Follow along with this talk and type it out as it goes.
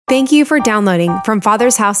Thank you for downloading from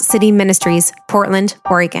Father's House City Ministries, Portland,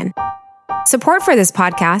 Oregon. Support for this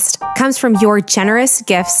podcast comes from your generous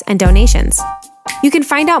gifts and donations. You can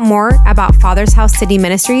find out more about Father's House City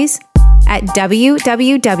Ministries at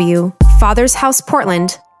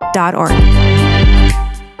www.fathershouseportland.org.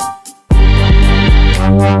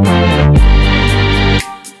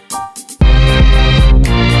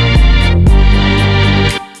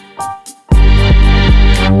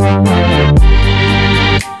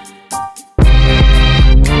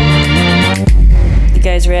 You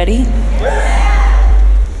guys ready?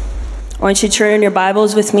 I want you to turn in your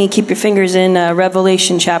Bibles with me. Keep your fingers in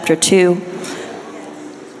Revelation chapter 2.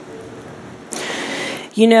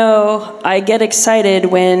 You know, I get excited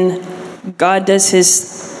when God does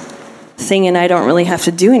his thing and I don't really have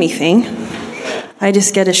to do anything. I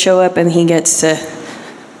just get to show up and he gets to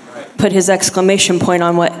put his exclamation point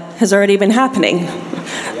on what has already been happening.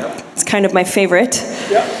 It's kind of my favorite.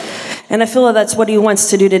 And I feel that that's what he wants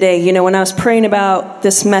to do today. You know, when I was praying about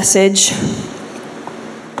this message,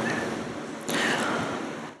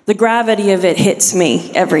 the gravity of it hits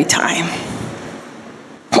me every time.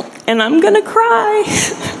 And I'm going to cry.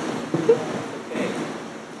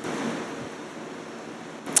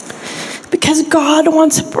 Because God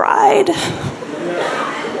wants a bride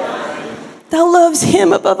that loves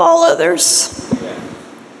him above all others.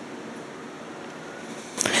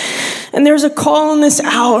 And there's a call in this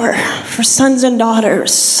hour for sons and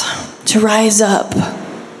daughters to rise up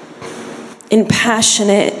in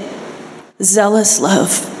passionate, zealous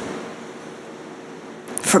love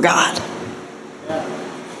for God.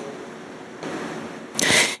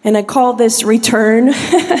 And I call this return. And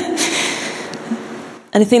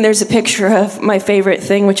I think there's a picture of my favorite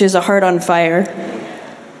thing, which is a heart on fire.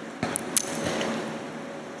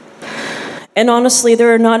 And honestly,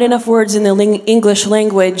 there are not enough words in the English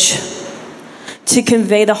language to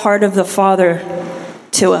convey the heart of the Father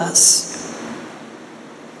to us.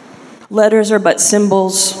 Letters are but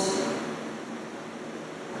symbols.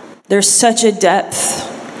 There's such a depth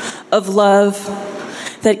of love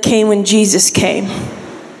that came when Jesus came.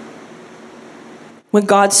 When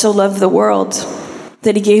God so loved the world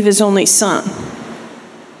that he gave his only Son.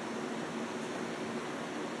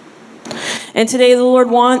 And today the Lord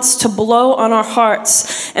wants to blow on our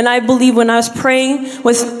hearts. And I believe when I was praying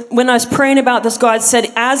about this, God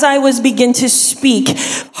said, as I was begin to speak,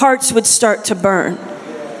 hearts would start to burn.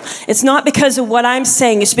 It's not because of what I'm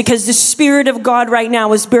saying. It's because the Spirit of God right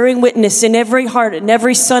now is bearing witness in every heart and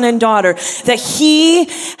every son and daughter that he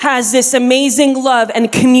has this amazing love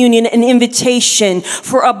and communion and invitation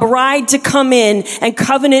for a bride to come in and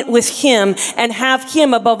covenant with him and have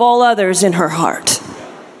him above all others in her heart.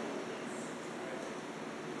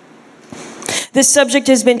 This subject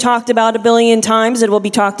has been talked about 1 billion times. It will be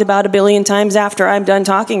talked about 1 billion times after I'm done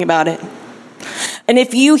talking about it. And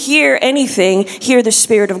if you hear anything, hear the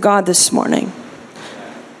Spirit of God this morning.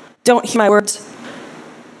 Don't hear my words.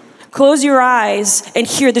 Close your eyes and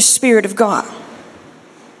hear the Spirit of God.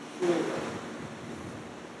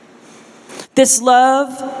 This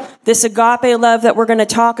love, this agape love that we're going to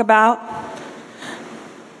talk about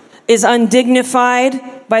is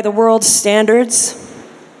undignified by the world's standards.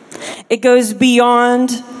 It goes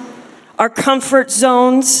beyond our comfort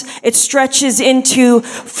zones. It stretches into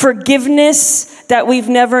forgiveness that we've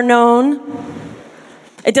never known.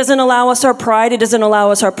 It doesn't allow us our pride. It doesn't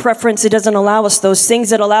allow us our preference. It doesn't allow us those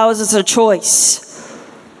things. It allows us a choice.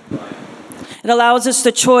 It allows us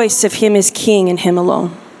the choice of him as king and him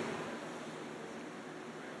alone.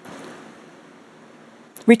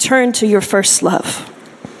 Return to your first love.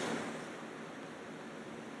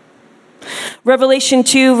 Revelation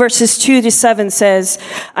 2 verses 2-7 says,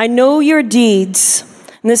 I know your deeds.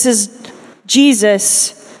 And this is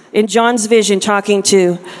Jesus in John's vision talking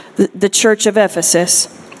to the church of Ephesus.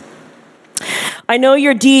 I know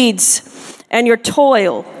your deeds and your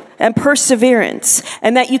toil and perseverance,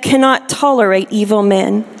 and that you cannot tolerate evil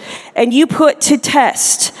men. And you put to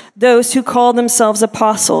test those who call themselves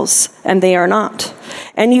apostles, and they are not.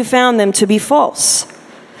 And you found them to be false.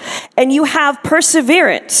 And you have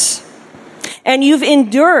perseverance. And you've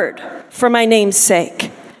endured for my name's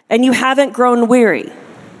sake, and you haven't grown weary.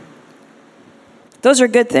 Those are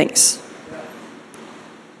good things.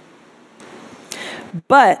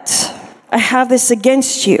 But I have this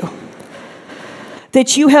against you,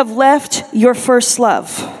 that you have left your first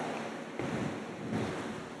love.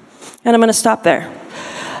 And I'm going to stop there.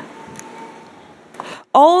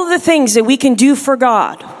 All of the things that we can do for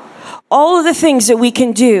God, all of the things that we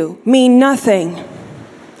can do mean nothing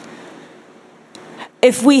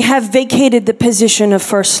if we have vacated the position of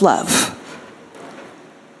first love.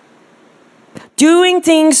 Doing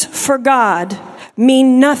things for God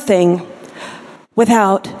mean nothing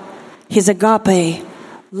without his agape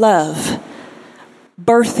love,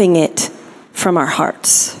 birthing it from our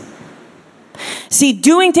hearts. See,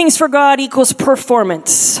 doing things for God equals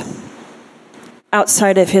performance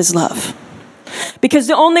outside of his love. Because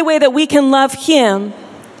the only way that we can love him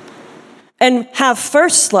and have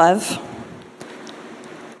first love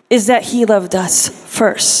is that he loved us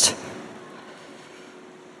first.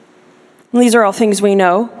 And these are all things we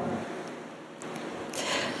know.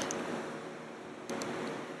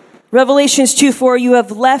 Revelations 2:4, you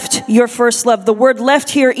have left your first love. The word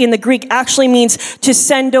left here in the Greek actually means to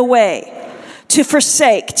send away, to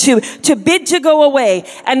forsake, to bid to go away.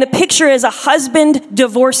 And the picture is a husband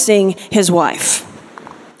divorcing his wife.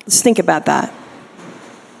 Let's think about that.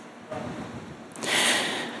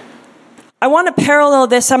 I want to parallel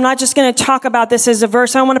this. I'm not just going to talk about this as a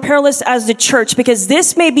verse. I want to parallel this as the church, because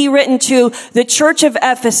this may be written to the church of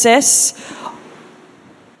Ephesus,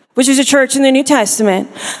 which is a church in the New Testament.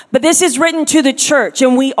 But this is written to the church,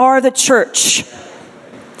 and we are the church.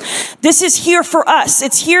 This is here for us.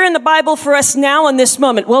 It's here in the Bible for us now in this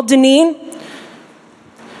moment. Well, Deneen,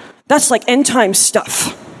 that's like end time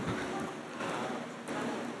stuff.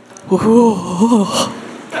 Ooh,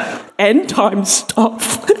 end time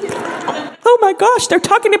stuff. Oh my gosh, they're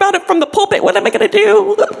talking about it from the pulpit. What am I going to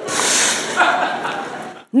do?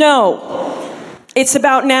 No, it's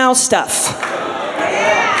about now stuff.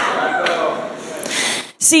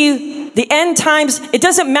 See, the end times, it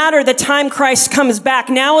doesn't matter the time Christ comes back.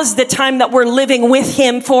 Now is the time that we're living with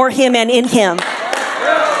him, for him, and in him.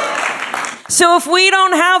 So if we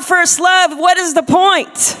don't have first love, what is the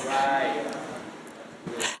point?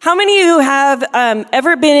 How many of you have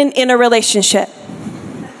ever been in a relationship?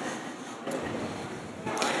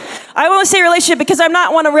 I won't say relationship because I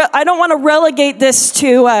don't want to relegate this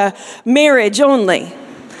to marriage only.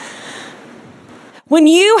 When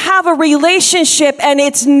you have a relationship and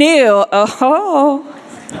it's new,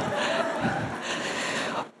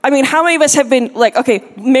 I mean, how many of us have been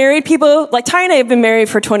married people? Like Ty and I have been married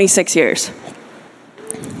for 26 years.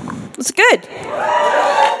 It's good.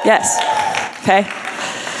 Yes. Okay.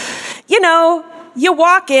 You know, you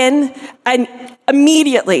walk in and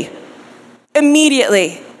immediately,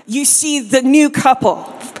 you see the new couple.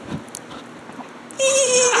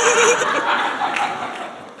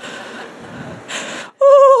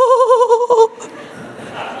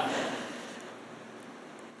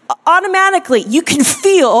 Automatically, you can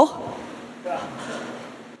feel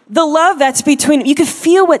the love that's between. You can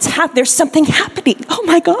feel what's happening. There's something happening. Oh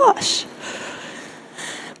my gosh.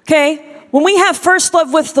 Okay, when we have first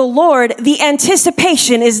love with the Lord, the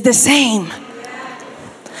anticipation is the same.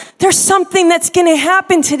 There's something that's going to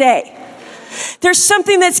happen today. There's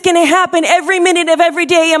something that's going to happen every minute of every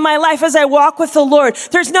day in my life as I walk with the Lord.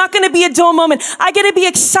 There's not going to be a dull moment. I get to be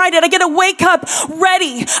excited. I get to wake up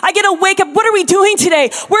ready. I get to wake up. What are we doing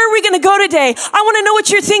today? Where are we going to go today? I want to know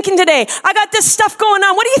what you're thinking today. I got this stuff going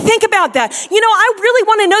on. What do you think about that? You know, I really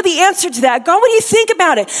want to know the answer to that. God, what do you think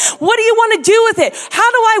about it? What do you want to do with it?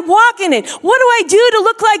 How do I walk in it? What do I do to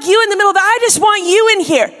look like you in the middle of it? I just want you in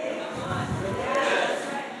here.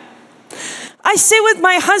 I sit with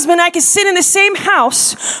my husband. I can sit in the same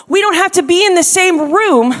house. We don't have to be in the same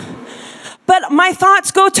room, but my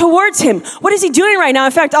thoughts go towards him. What is he doing right now?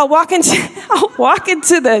 In fact, I'll walk into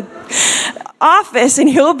the office and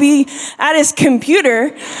he'll be at his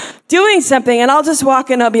computer doing something, and I'll just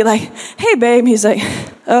walk in. I'll be like, "Hey, babe." He's like,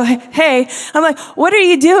 "Oh, hey." I'm like, "What are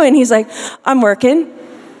you doing?" He's like, "I'm working."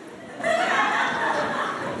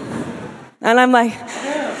 And I'm like,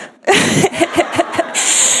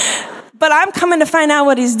 but I'm coming to find out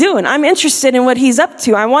what he's doing. I'm interested in what he's up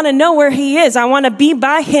to. I want to know where he is. I want to be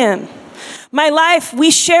by him. My life,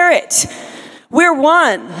 we share it. We're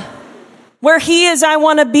one. Where he is, I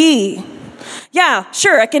want to be. Yeah,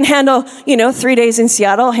 sure, I can handle, 3 days in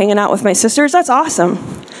Seattle hanging out with my sisters. That's awesome.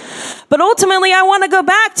 But ultimately, I want to go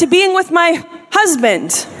back to being with my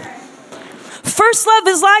husband. First love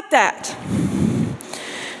is like that.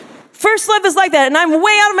 First love is like that. And I'm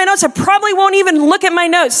way out of my notes. I probably won't even look at my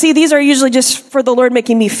notes. See, these are usually just for the Lord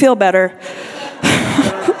making me feel better.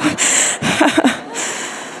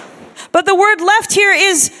 But the word left here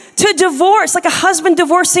is to divorce, like a husband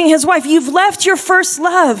divorcing his wife. You've left your first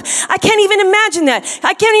love. I can't even imagine that.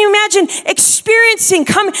 I can't even imagine experiencing,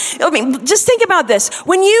 just think about this.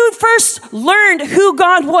 When you first learned who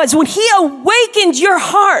God was, when he awakened your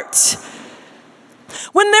heart,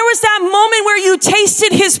 when there was that moment where you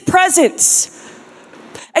tasted his presence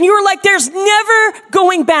and you were like, there's never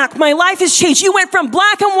going back. My life has changed. You went from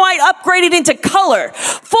black and white, upgraded into color,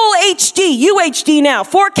 full HD, UHD now,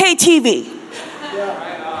 4K TV.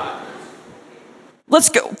 Let's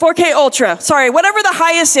go, 4K Ultra. Sorry, whatever the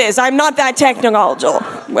highest is. I'm not that technological.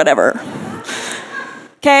 Whatever.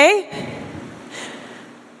 Okay?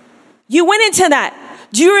 You went into that.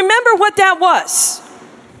 Do you remember what that was?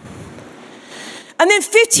 And then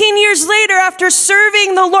 15 years later, after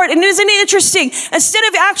serving the Lord, and isn't it interesting? Instead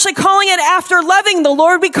of actually calling it after loving the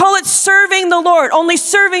Lord, we call it serving the Lord, only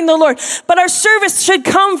serving the Lord. But our service should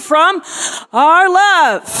come from our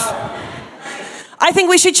love. I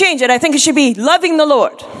think we should change it. I think it should be loving the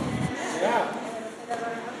Lord.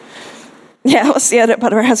 Yeah, we'll see it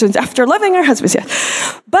about our husbands after loving our husbands. Yeah.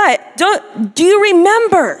 But do you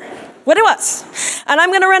remember what it was? And I'm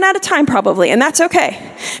going to run out of time probably, and that's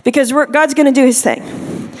okay, because God's going to do his thing.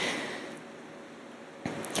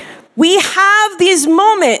 We have these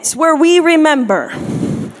moments where we remember.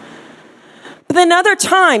 But then other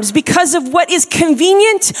times, because of what is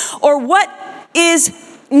convenient or what is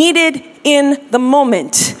needed in the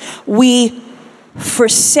moment, we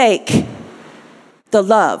forsake the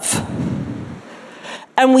love.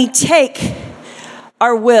 And we take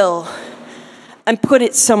our will and put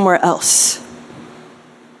it somewhere else.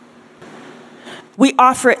 We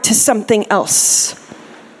offer it to something else.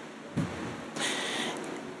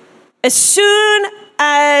 As soon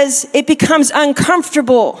as it becomes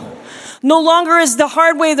uncomfortable, no longer is the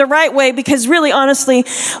hard way the right way, because really, honestly,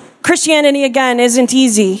 Christianity, again, isn't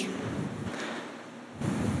easy.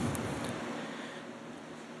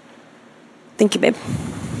 Thank you, babe.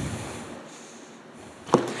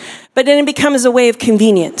 But then it becomes a way of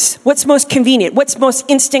convenience. What's most convenient? What's most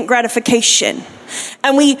instant gratification?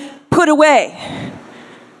 And we put away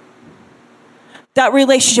that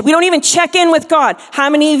relationship. We don't even check in with God. How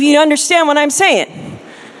many of you understand what I'm saying?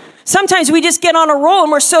 Sometimes we just get on a roll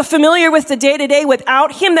and we're so familiar with the day-to-day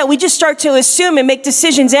without him that we just start to assume and make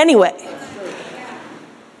decisions anyway.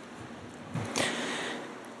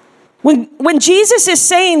 When Jesus is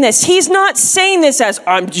saying this, he's not saying this as,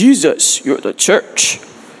 I'm Jesus, you're the church.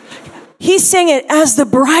 He's saying it as the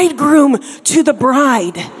bridegroom to the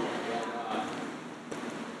bride.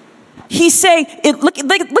 He's saying, look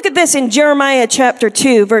at this in Jeremiah chapter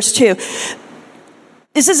 2, verse 2.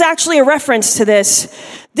 This is actually a reference to this.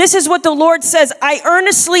 This is what the Lord says. I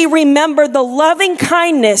earnestly remember the loving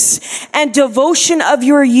kindness and devotion of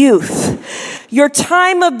your youth, your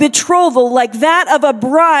time of betrothal like that of a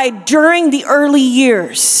bride during the early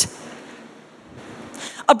years.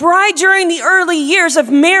 A bride during the early years of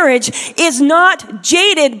marriage is not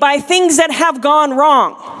jaded by things that have gone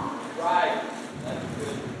wrong.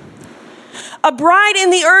 A bride in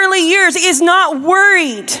the early years is not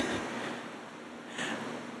worried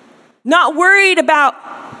about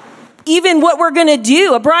even what we're going to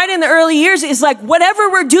do. A bride in the early years is like, whatever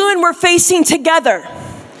we're doing, we're facing together.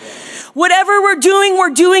 Whatever we're doing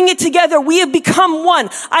it together. We have become one.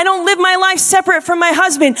 I don't live my life separate from my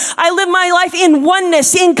husband. I live my life in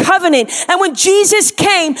oneness, in covenant. And when Jesus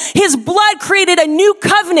came, his blood created a new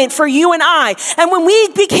covenant for you and I. And when we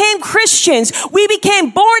became Christians, we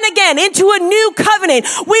became born again into a new covenant.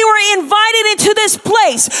 We were invited into this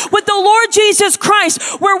place with the Lord Jesus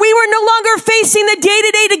Christ, where we were no longer facing the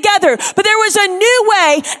day-to-day together, but there was a new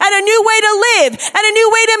way and a new way to live and a new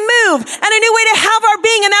way to move and a new way to have our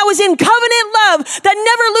being. And that was in covenant love that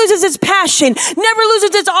never loses its passion, never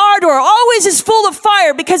loses its ardor, always is full of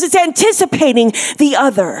fire because it's anticipating the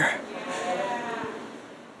other.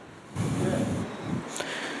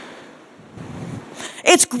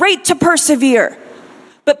 It's great to persevere,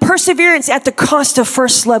 but perseverance at the cost of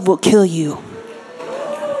first love will kill you.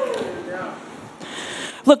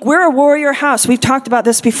 Look, we're a warrior house. We've talked about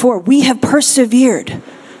this before. We have persevered.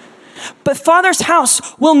 But Father's house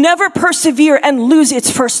will never persevere and lose its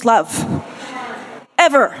first love.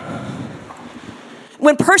 Ever.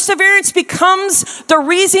 When perseverance becomes the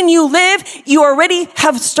reason you live, you already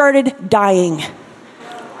have started dying.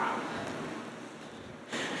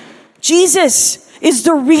 Jesus is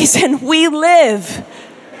the reason we live.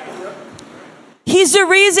 He's the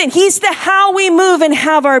reason. He's the how we move and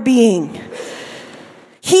have our being.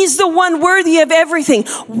 He's the one worthy of everything.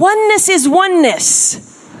 Oneness is oneness.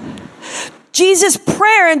 Jesus'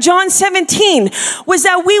 prayer in John 17 was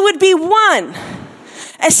that we would be one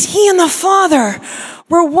as he and the Father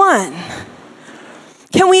were one.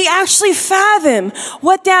 Can we actually fathom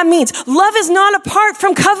what that means? Love is not apart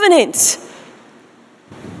from covenant.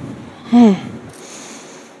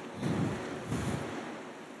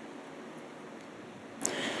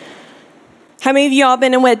 How many of you all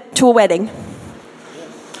been to a wedding?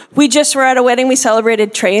 We just were at a wedding. We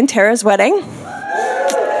celebrated Trey and Tara's wedding.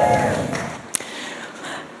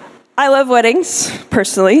 I love weddings,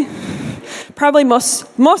 personally. probably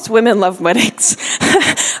most women love weddings.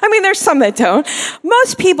 I mean, there's some that don't.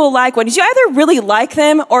 Most people like weddings. You either really like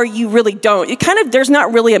them or you really don't. There's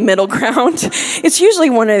not really a middle ground. It's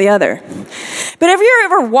usually one or the other. But have you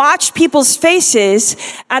ever watched people's faces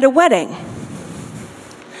at a wedding?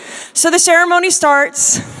 So the ceremony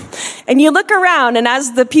starts, and you look around, and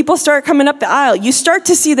as the people start coming up the aisle, you start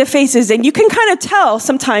to see the faces, and you can kind of tell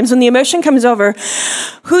sometimes when the emotion comes over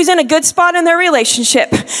who's in a good spot in their relationship,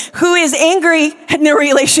 who is angry in their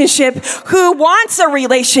relationship, who wants a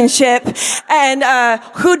relationship, and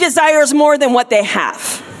who desires more than what they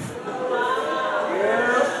have.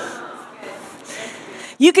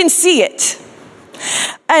 You can see it.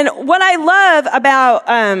 And what I love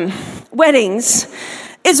about weddings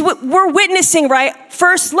is we're witnessing, right?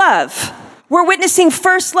 First love. We're witnessing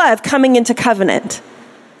first love coming into covenant.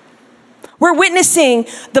 We're witnessing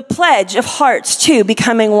the pledge of hearts too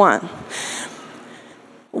becoming one.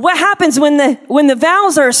 What happens when the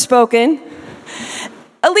vows are spoken,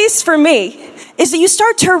 at least for me, is that you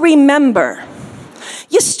start to remember.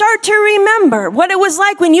 You start to remember what it was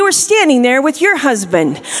like when you were standing there with your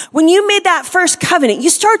husband. When you made that first covenant, you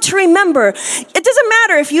start to remember. It doesn't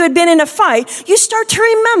matter if you had been in a fight. You start to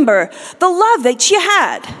remember the love that you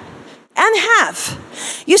had and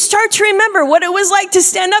have. You start to remember what it was like to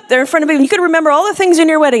stand up there in front of him. You could remember all the things in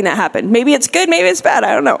your wedding that happened. Maybe it's good, maybe it's bad,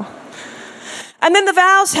 I don't know. And then the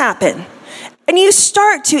vows happen. And you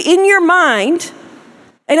start to, in your mind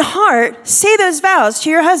and heart, say those vows to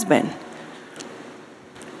your husband.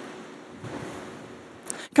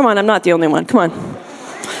 Come on, I'm not the only one. Come on.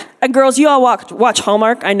 And girls, you all watch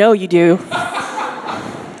Hallmark. I know you do.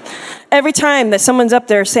 Every time that someone's up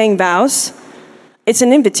there saying vows, it's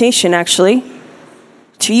an invitation, actually,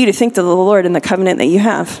 to you to think to the Lord in the covenant that you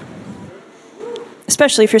have.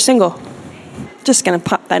 Especially if you're single. Just going to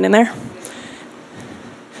pop that in there.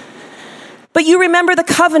 But you remember the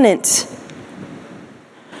covenant.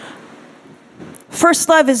 First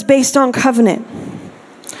love is based on covenant.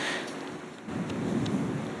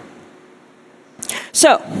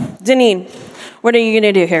 So, Deneen, what are you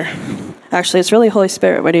going to do here? Actually, it's really Holy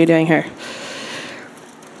Spirit. What are you doing here?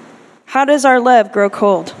 How does our love grow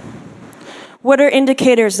cold? What are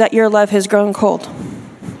indicators that your love has grown cold?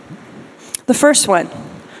 The first one,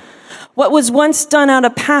 what was once done out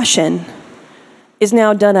of passion is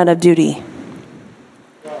now done out of duty.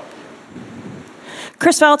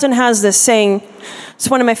 Chris Vallotton has this saying, it's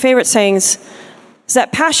one of my favorite sayings, is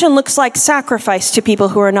that passion looks like sacrifice to people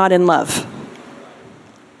who are not in love.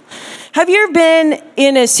 Have you ever been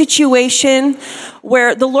in a situation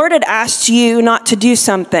where the Lord had asked you not to do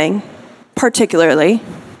something, particularly?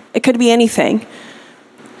 It could be anything.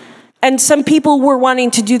 And some people were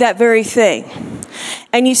wanting to do that very thing.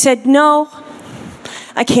 And you said, no,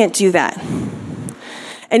 I can't do that.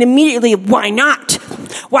 And immediately, why not?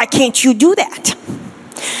 Why can't you do that?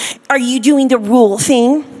 Are you doing the rule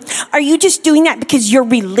thing? Are you just doing that because you're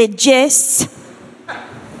religious?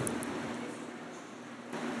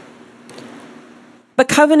 But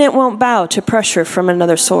covenant won't bow to pressure from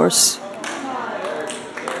another source.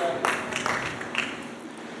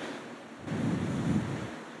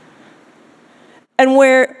 And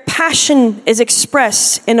where passion is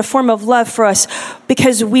expressed in a form of love for us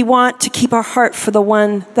because we want to keep our heart for the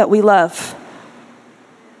one that we love.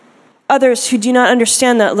 Others who do not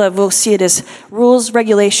understand that love will see it as rules,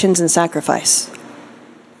 regulations, and sacrifice.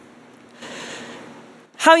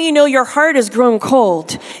 How you know your heart has grown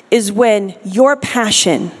cold is when your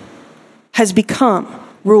passion has become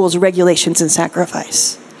rules, regulations, and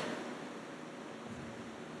sacrifice.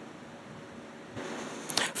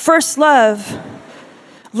 First love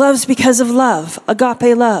loves because of love,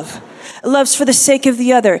 agape love. It loves for the sake of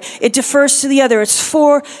the other. It defers to the other. It's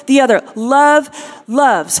for the other. Love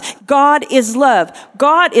loves. God is love.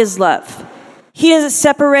 God is love. He doesn't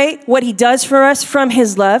separate what he does for us from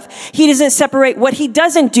his love. He doesn't separate what he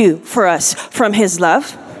doesn't do for us from his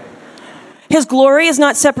love. His glory is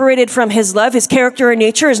not separated from his love. His character and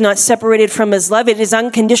nature is not separated from his love. It is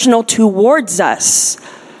unconditional towards us.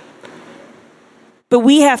 But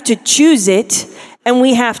we have to choose it, and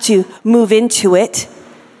we have to move into it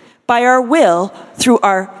by our will through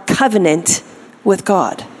our covenant with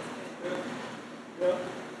God.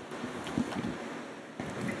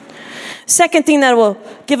 Second thing that will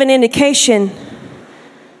give an indication,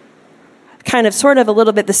 kind of sort of a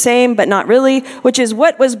little bit the same, but not really, which is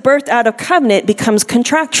what was birthed out of covenant becomes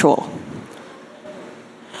contractual.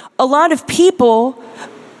 A lot of people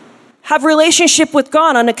have relationship with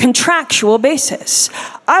God on a contractual basis.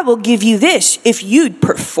 I will give you this if you'd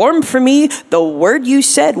perform for me the word you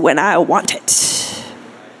said when I want it.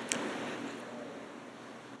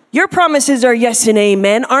 Your promises are yes and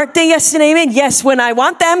amen. Aren't they yes and amen? Yes, when I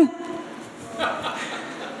want them.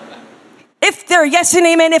 If they're yes and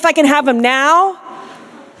amen, if I can have them now.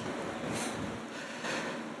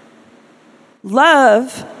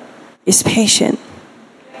 Love is patient.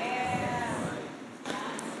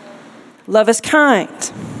 Love is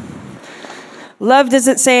kind. Love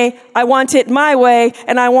doesn't say, I want it my way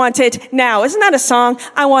and I want it now. Isn't that a song?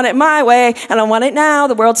 I want it my way and I want it now.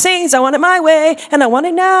 The world sings, I want it my way and I want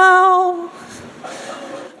it now.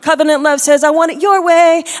 Covenant love says, I want it your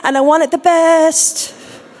way and I want it the best.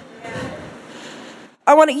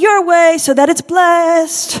 I want it your way so that it's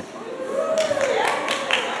blessed.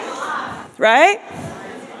 Right?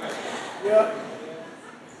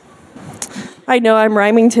 I know I'm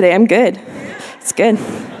rhyming today. I'm good. It's good.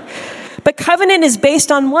 But covenant is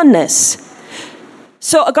based on oneness.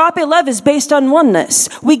 So agape love is based on oneness.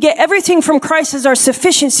 We get everything from Christ as our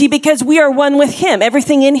sufficiency because we are one with him.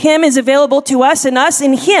 Everything in him is available to us and us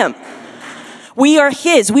in him. We are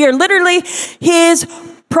his. We are literally his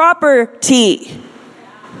property.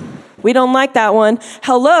 We don't like that one.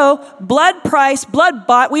 Hello, blood price, blood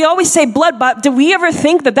bought. We always say blood bought. Do we ever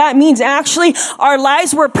think that that means actually our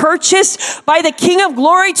lives were purchased by the King of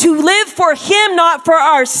Glory to live for him, not for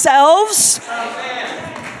ourselves?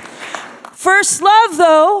 First love,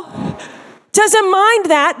 though, doesn't mind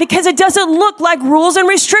that because it doesn't look like rules and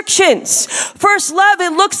restrictions. First love,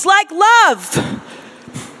 it looks like love.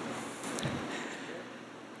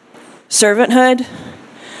 Servanthood,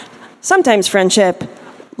 sometimes friendship,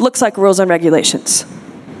 looks like rules and regulations.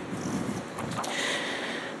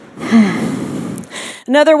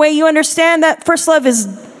 Another way you understand that first love is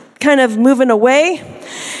kind of moving away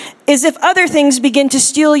is if other things begin to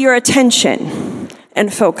steal your attention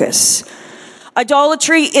and focus.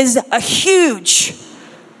 Idolatry is a huge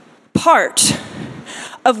part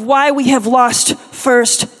of why we have lost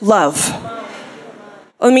first love.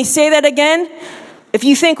 Let me say that again. If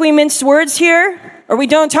you think we minced words here, or we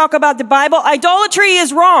don't talk about the Bible, idolatry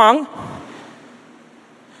is wrong.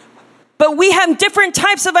 But we have different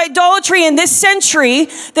types of idolatry in this century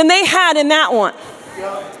than they had in that one.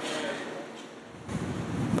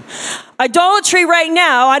 Idolatry right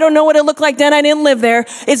now, I don't know what it looked like then, I didn't live there.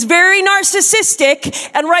 It's very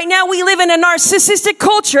narcissistic, and right now we live in a narcissistic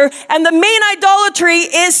culture, and the main idolatry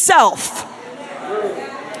is self.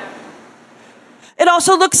 It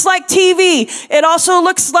also looks like TV. It also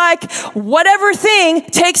looks like whatever thing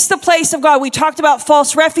takes the place of God. We talked about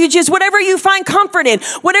false refuges. Whatever you find comfort in,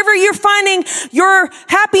 whatever you're finding your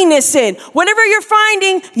happiness in, whatever you're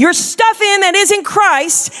finding your stuff in that isn't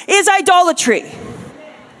Christ is idolatry.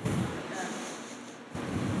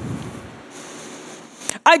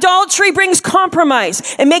 Idolatry brings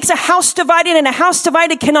compromise. It makes a house divided, and a house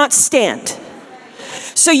divided cannot stand.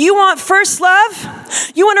 So you want first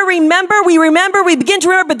love? You want to remember, we begin to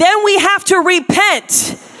remember, but then we have to repent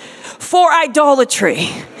for idolatry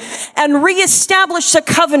and reestablish the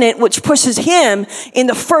covenant which pushes him in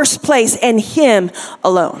the first place and him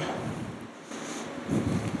alone.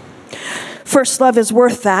 First love is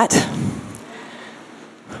worth that.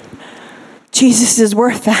 Jesus is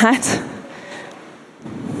worth that.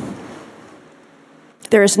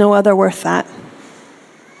 There is no other worth that.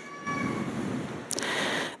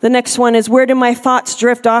 The next one is, where do my thoughts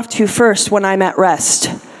drift off to first when I'm at rest?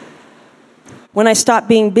 When I stop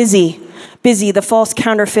being busy, the false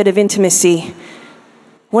counterfeit of intimacy.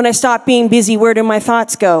 When I stop being busy, where do my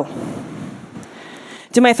thoughts go?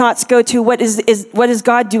 Do my thoughts go to what is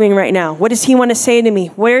God doing right now? What does he want to say to me?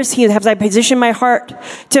 Where is he? Have I positioned my heart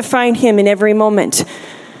to find him in every moment?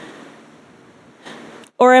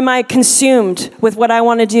 Or am I consumed with what I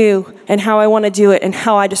want to do and how I want to do it and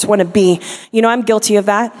how I just want to be? You know, I'm guilty of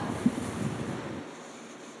that.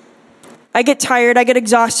 I get tired, I get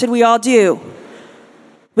exhausted, we all do.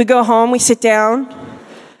 We go home, we sit down,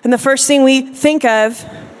 and the first thing we think of,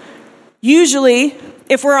 usually,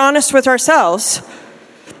 if we're honest with ourselves,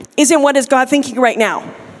 isn't what is God thinking right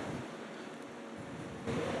now.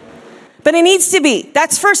 But it needs to be.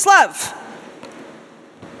 That's first love.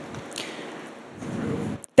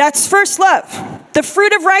 That's first love. The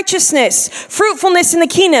fruit of righteousness, fruitfulness in the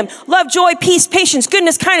kingdom, love, joy, peace, patience,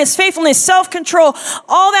 goodness, kindness, faithfulness, self-control.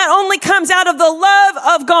 All that only comes out of the love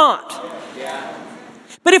of God.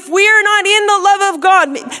 But if we are not in the love of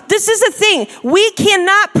God, this is the thing. We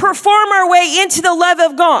cannot perform our way into the love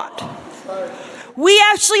of God. We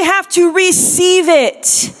actually have to receive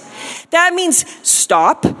it. That means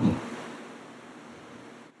stop.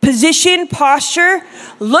 Position, posture,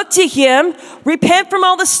 look to him, repent from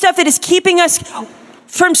all the stuff that is keeping us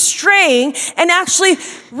from straying, and actually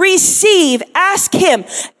receive, ask him.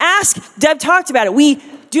 Deb talked about it. We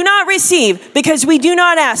do not receive because we do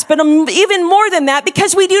not ask. But even more than that,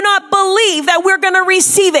 because we do not believe that we're going to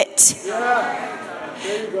receive it. Yeah.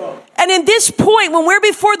 There you go. And in this point, when we're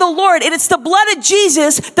before the Lord, and it's the blood of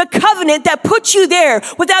Jesus, the covenant that puts you there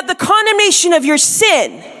without the condemnation of your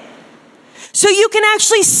sin. So you can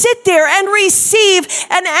actually sit there and receive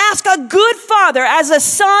and ask a good father as a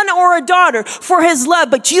son or a daughter for his love.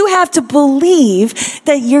 But you have to believe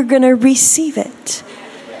that you're going to receive it.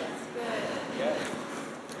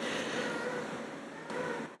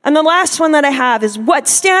 And the last one that I have is, what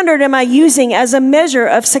standard am I using as a measure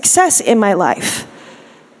of success in my life?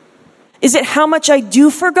 Is it how much I do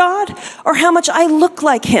for God or how much I look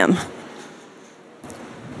like him?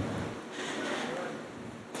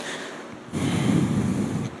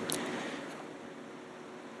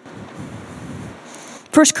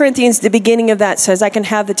 1 Corinthians, the beginning of that says, I can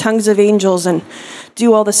have the tongues of angels and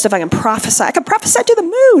do all this stuff. I can prophesy. I can prophesy to the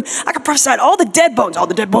moon. I can prophesy to all the dead bones. All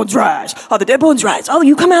the dead bones rise. All the dead bones rise. Oh,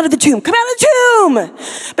 you come out of the tomb. Come out of the tomb.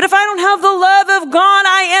 But if I don't have the love of God,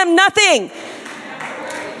 I am nothing.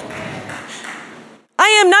 I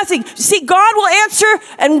am nothing. See, God will answer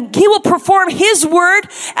and he will perform his word,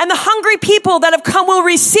 and the hungry people that have come will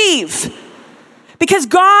receive. Because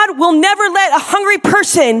God will never let a hungry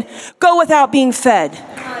person go without being fed.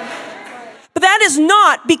 But that is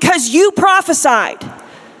not because you prophesied.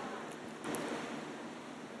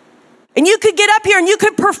 And you could get up here and you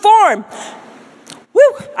could perform. Woo!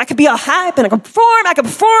 I could be all hype and I could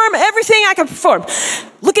perform everything I could perform.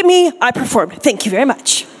 Look at me, I performed. Thank you very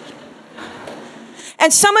much.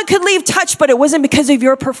 And someone could leave touched, but it wasn't because of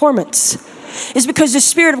your performance. It's because the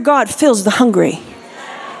Spirit of God fills the hungry.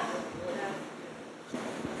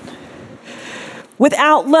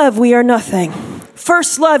 Without love, we are nothing.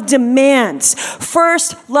 First love demands.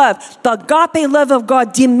 First love, the agape love of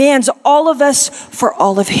God demands all of us for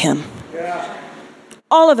all of him. Yeah.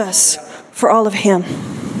 All of us for all of him.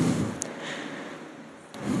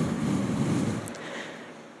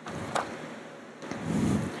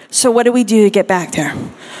 So what do we do to get back there?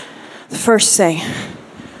 The first thing,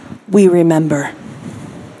 we remember.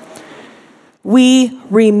 We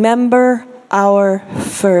remember our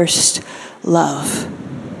first love.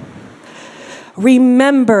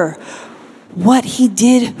 Remember what he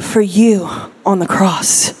did for you on the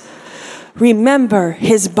cross. Remember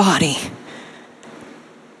his body.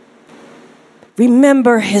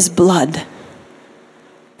 Remember his blood.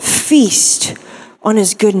 Feast on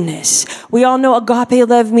his goodness. We all know agape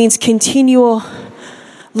love means continual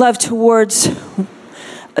love towards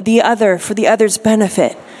the other for the other's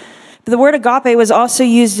benefit. But the word agape was also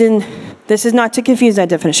used in, this is not to confuse that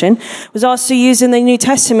definition, was also used in the New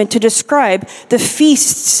Testament to describe the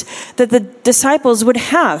feasts that the disciples would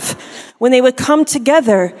have when they would come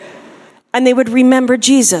together and they would remember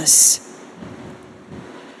Jesus.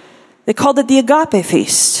 They called it the agape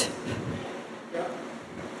feast.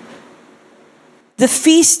 The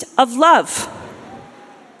feast of love.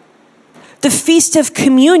 The feast of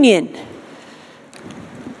communion.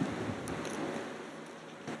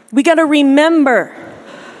 We got to remember.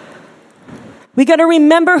 We got to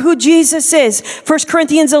remember who Jesus is. 1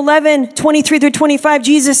 Corinthians 11, 23 through 25,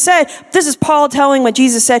 Jesus said, this is Paul telling what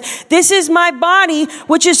Jesus said, this is my body,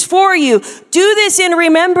 which is for you. Do this in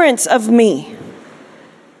remembrance of me.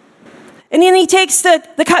 And then he takes the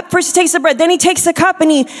cup. First he takes the bread, then he takes the cup,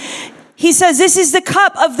 and he says, this is the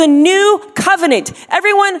cup of the new covenant.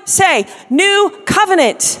 Everyone say, new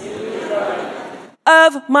covenant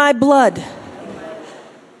of my blood.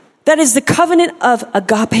 That is the covenant of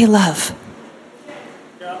agape love.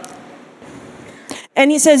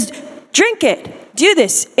 And he says, drink it. Do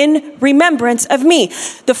this in remembrance of me.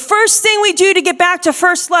 The first thing we do to get back to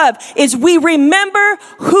first love is we remember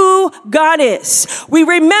who God is. We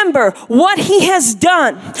remember what he has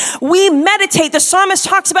done. We meditate. The psalmist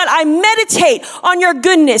talks about, I meditate on your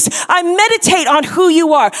goodness. I meditate on who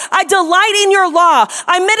you are. I delight in your law.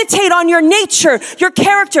 I meditate on your nature, your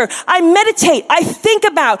character. I meditate. I think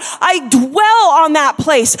about. I dwell on that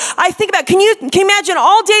place. I think about, can you imagine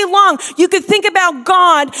all day long, you could think about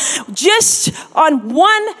God just on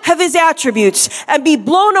one of his attributes and be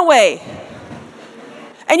blown away.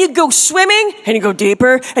 And you go swimming and you go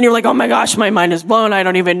deeper and you're like, oh my gosh, my mind is blown. I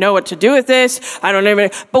don't even know what to do with this.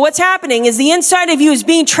 But what's happening is the inside of you is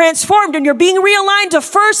being transformed and you're being realigned to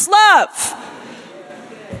first love.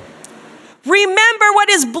 Remember what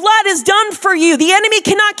his blood has done for you. The enemy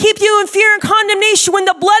cannot keep you in fear and condemnation when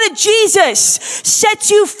the blood of Jesus sets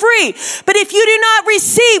you free. But if you do not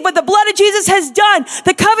receive what the blood of Jesus has done,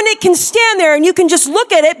 the covenant can stand there and you can just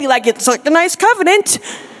look at it, be like, it's like a nice covenant.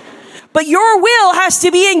 But your will has to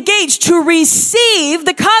be engaged to receive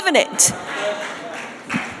the covenant.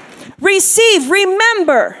 receive,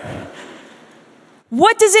 remember.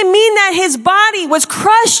 What does it mean that his body was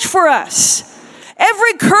crushed for us?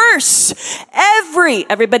 Every curse,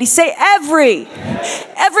 everybody say every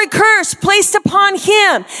curse placed upon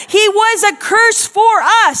him. He was a curse for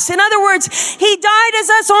us. In other words, he died as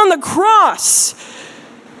us on the cross.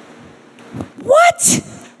 What?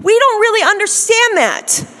 We don't really understand that.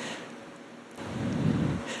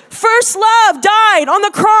 First love died on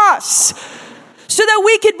the cross so that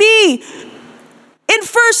we could be in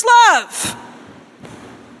first love.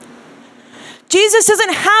 Jesus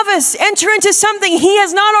doesn't have us enter into something he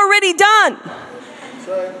has not already done.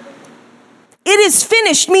 It is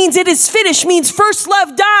finished means it is finished means first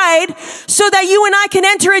love died so that you and I can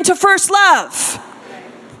enter into first love.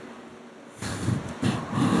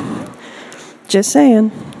 Just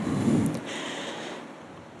saying.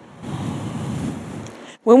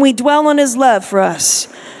 When we dwell on his love for us,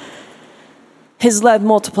 his love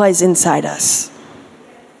multiplies inside us.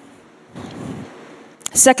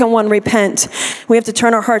 Second one, repent. We have to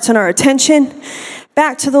turn our hearts and our attention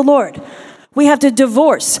back to the Lord. We have to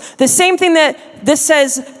divorce. The same thing that this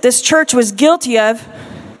says this church was guilty of,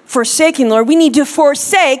 forsaking the Lord. We need to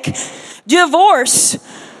forsake, divorce,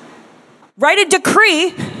 write a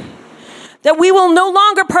decree that we will no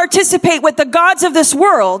longer participate with the gods of this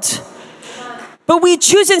world, but we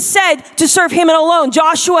choose instead to serve him alone.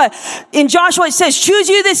 In Joshua it says, choose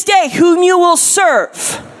you this day whom you will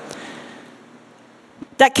serve.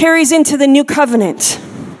 That carries into the new covenant.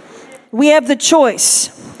 We have the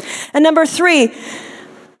choice. And number 3,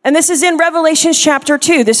 and this is in Revelation chapter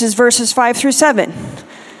 2. This is verses 5-7.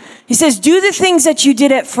 He says, do the things that you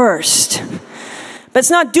did at first. But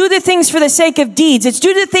it's not do the things for the sake of deeds. It's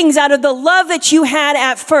do the things out of the love that you had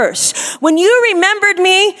at first. When you remembered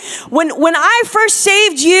me, when I first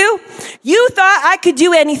saved you, you thought I could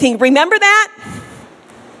do anything. Remember that?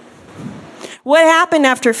 What happened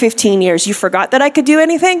after 15 years? You forgot that I could do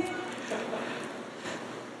anything?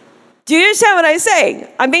 Do you understand what I'm saying?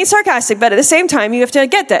 I'm being sarcastic, but at the same time, you have to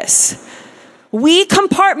get this. We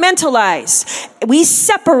compartmentalize. We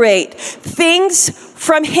separate things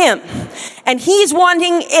from him. And he's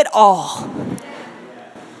wanting it all.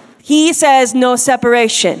 He says no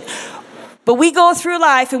separation. But we go through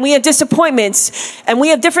life and we have disappointments and we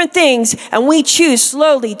have different things and we choose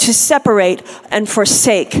slowly to separate and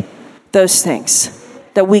forsake those things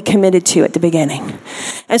that we committed to at the beginning.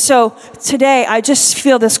 And so today I just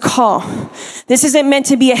feel this call. This isn't meant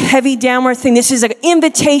to be a heavy downward thing. This is an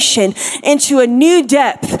invitation into a new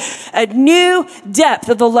depth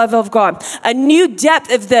of the love of God, a new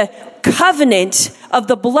depth of the covenant of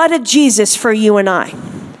the blood of Jesus for you and I.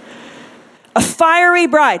 A fiery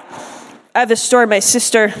bride. I have a story. My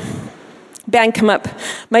sister, band come up.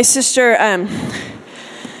 My sister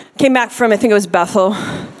came back from, I think it was Bethel.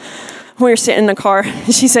 We were sitting in the car,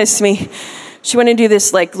 and she says to me, she wanted to do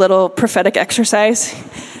this like little prophetic exercise.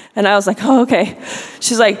 And I was like, oh, okay.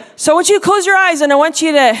 She's like, so I want you to close your eyes and I want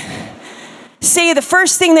you to say the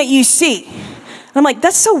first thing that you see. And I'm like,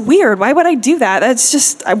 that's so weird. Why would I do that? That's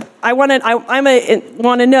just, I want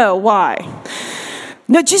to know why.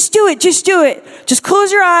 No, just do it. Just do it. Just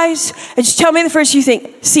close your eyes and just tell me the first you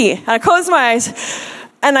see. And I close my eyes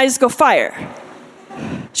and I just go, fire.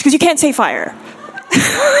 She goes, you can't say fire.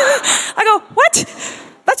 I go, what?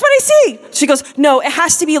 That's what I see. She goes, no, it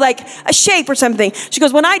has to be like a shape or something. She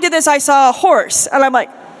goes, when I did this, I saw a horse. And I'm like,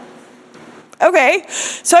 okay.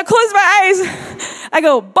 So I close my eyes. I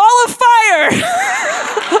go, ball of fire.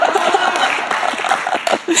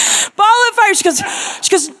 Ball of fire. She goes,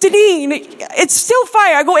 Deneen, it's still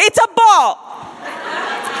fire. I go, it's a ball.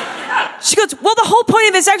 She goes, well, the whole point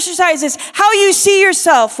of this exercise is how you see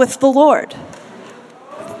yourself with the Lord.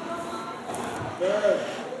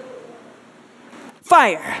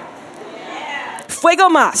 Fire. Fuego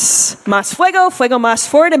más. Más fuego, fuego más,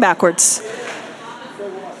 forward and backwards.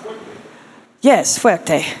 Yes,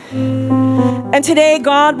 fuerte. And today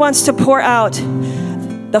God wants to pour out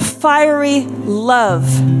the fiery love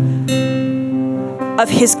of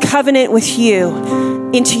his covenant with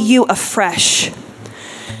you into you afresh.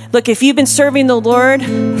 Look, if you've been serving the Lord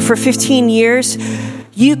for 15 years,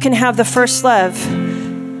 you can have the first love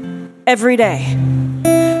every day.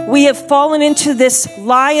 We have fallen into this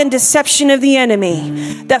lie and deception of the enemy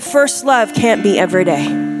that first love can't be every day.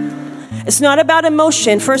 It's not about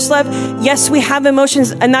emotion. First love, yes, we have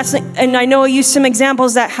emotions, and I know I used some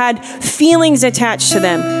examples that had feelings attached to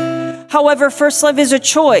them. However, first love is a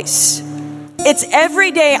choice. It's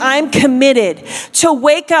every day I'm committed to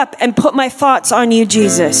wake up and put my thoughts on you,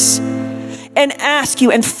 Jesus. and ask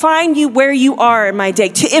you and find you where you are in my day,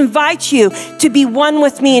 to invite you to be one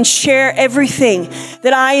with me and share everything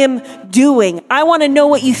that I am doing. I want to know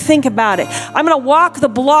what you think about it. I'm going to walk the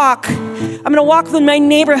block. I'm going to walk in my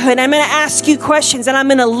neighborhood. I'm going to ask you questions, and I'm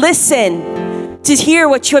going to listen to hear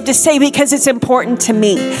what you have to say because it's important to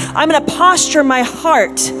me. I'm going to posture my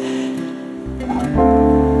heart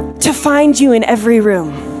to find you in every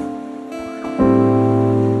room,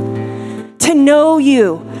 to know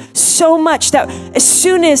you so much that as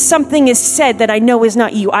soon as something is said that I know is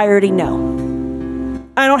not you, I already know.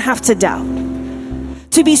 I don't have to doubt.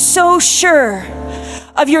 To be so sure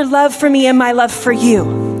of your love for me and my love for you.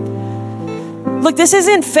 Look, this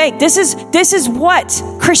isn't fake. This is what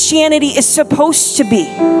Christianity is supposed to be.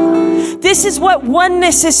 This is what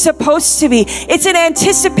oneness is supposed to be. It's an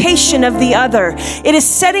anticipation of the other. It is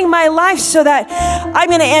setting my life so that I'm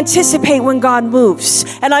going to anticipate when God moves.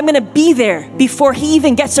 And I'm going to be there before he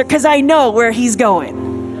even gets there because I know where he's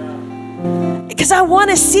going. Because I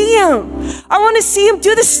want to see him. I want to see him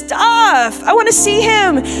do the stuff. I want to see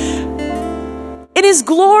him in his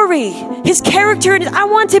glory, his character. I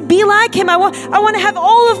want to be like him. I want to have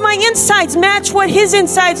all of my insides match what his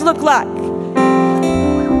insides look like.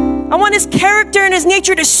 I want his character and his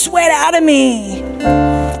nature to sweat out of me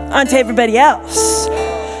onto everybody else.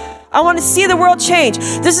 I want to see the world change.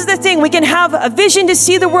 This is the thing. We can have a vision to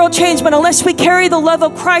see the world change, but unless we carry the love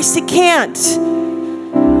of Christ, it can't.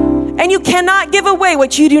 And you cannot give away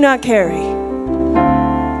what you do not carry.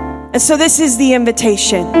 And so this is the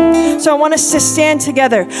invitation. So I want us to stand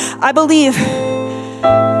together. I believe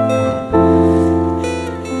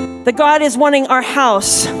that God is wanting our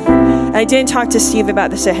house. I didn't talk to Steve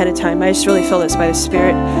about this ahead of time. I just really feel this by the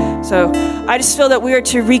Spirit. So I just feel that we are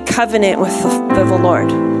to re-covenant with the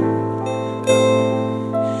Lord.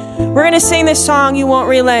 We're going to sing this song, You Won't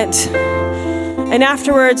Relent. And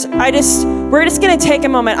afterwards, we're just going to take a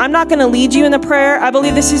moment. I'm not going to lead you in the prayer. I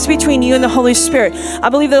believe this is between you and the Holy Spirit. I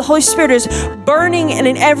believe the Holy Spirit is burning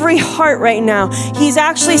in every heart right now. He's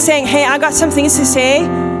actually saying, hey, I got some things to say.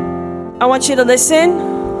 I want you to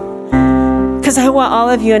listen. Because I want all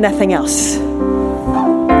of you and nothing else.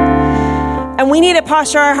 And we need to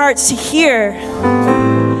posture our hearts to hear.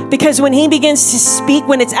 Because when he begins to speak,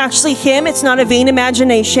 when it's actually him, it's not a vain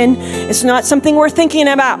imagination. It's not something we're thinking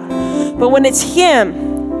about. But when it's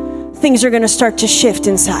him, things are going to start to shift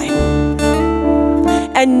inside.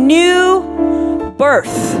 A new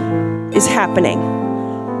birth is happening.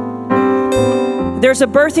 There's a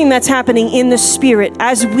birthing that's happening in the Spirit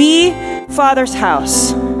as we, Father's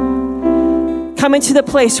house, come into the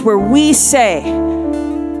place where we say,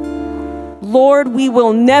 Lord, we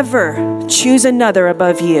will never choose another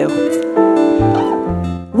above you.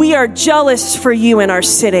 We are jealous for you in our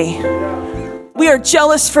city. We are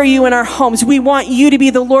jealous for you in our homes. We want you to be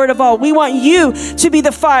the Lord of all. We want you to be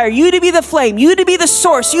the fire, you to be the flame, you to be the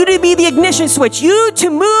source, you to be the ignition switch, you to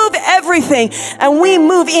move everything. And we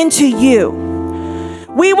move into you.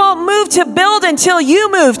 We won't move to build until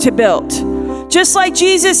you move to build. Just like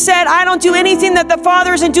Jesus said, I don't do anything that the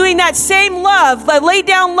Father isn't doing. That same love, that laid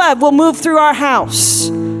down love, will move through our house.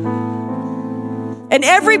 And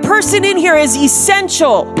every person in here is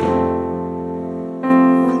essential.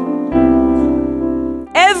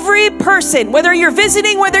 Every person, whether you're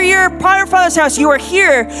visiting, whether you're part of Father's house, you are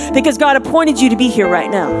here because God appointed you to be here right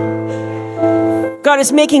now. God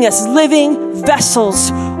is making us living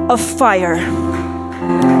vessels of fire.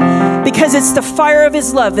 Because it's the fire of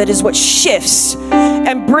his love that is what shifts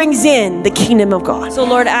and brings in the kingdom of God. So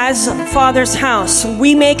Lord, as Father's house,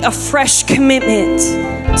 we make a fresh commitment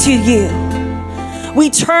to you. We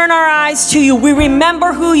turn our eyes to you. We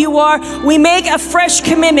remember who you are. We make a fresh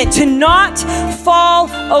commitment to not fall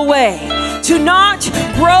away, to not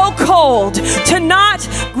grow cold,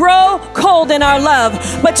 in our love,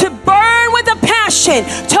 but to burn with a passion,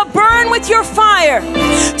 to burn with your fire,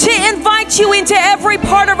 to invite you into every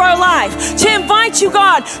part of our life, to invite you,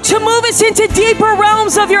 God, to move us into deeper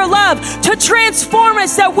realms of your love, to transform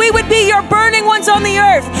us that we would be your burning ones on the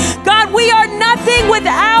earth. God, we are nothing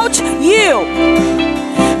without you.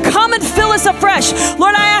 Come and fill us afresh.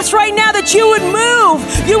 Lord, I ask right now that you would move,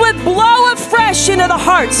 you would blow afresh into the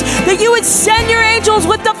hearts, that you would send your angels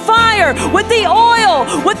with the fire, with the oil,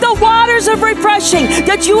 with the waters of refreshing,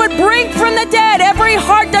 that you would bring from the dead every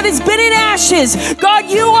heart that has been in ashes.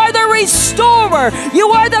 God, you are the restorer.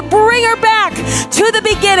 You are the bringer back to the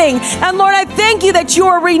beginning. And Lord, I thank you that you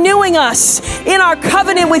are renewing us in our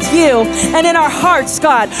covenant with you and in our hearts,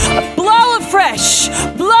 God. Blow afresh,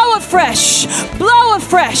 blow afresh, blow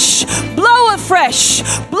afresh. Blow a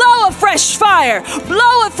fresh fire.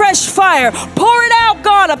 Blow a fresh fire. Pour it out,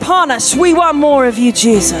 God. God upon us. We want more of you,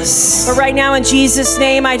 Jesus. But right now, in Jesus'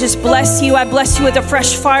 name, I just bless you. I bless you with the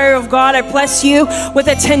fresh fire of God. I bless you with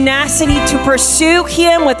a tenacity to pursue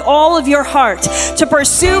Him with all of your heart, to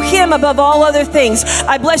pursue Him above all other things.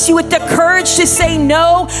 I bless you with the courage to say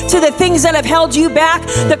no to the things that have held you back,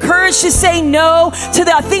 the courage to say no to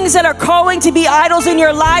the things that are calling to be idols in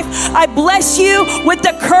your life. I bless you with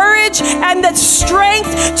the courage and the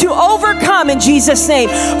strength to overcome in Jesus' name.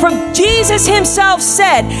 For Jesus Himself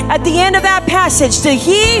said at the end of that passage, to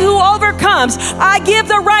he who overcomes, I give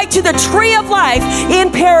the right to the tree of life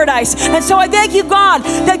in paradise. And so I thank you, God,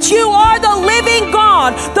 that you are the living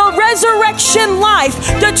God, the resurrection life,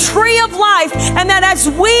 the tree of life, and that as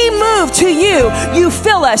we move to you, you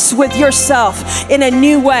fill us with yourself in a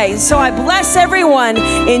new way. So I bless everyone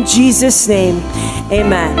in Jesus' name.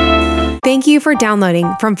 Amen. Thank you for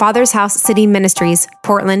downloading from Father's House City Ministries,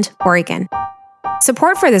 Portland, Oregon.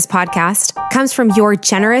 Support for this podcast comes from your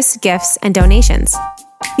generous gifts and donations.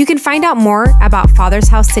 You can find out more about Father's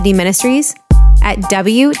House City Ministries at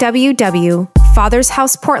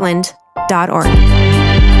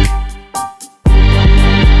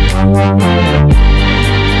www.fathershouseportland.org.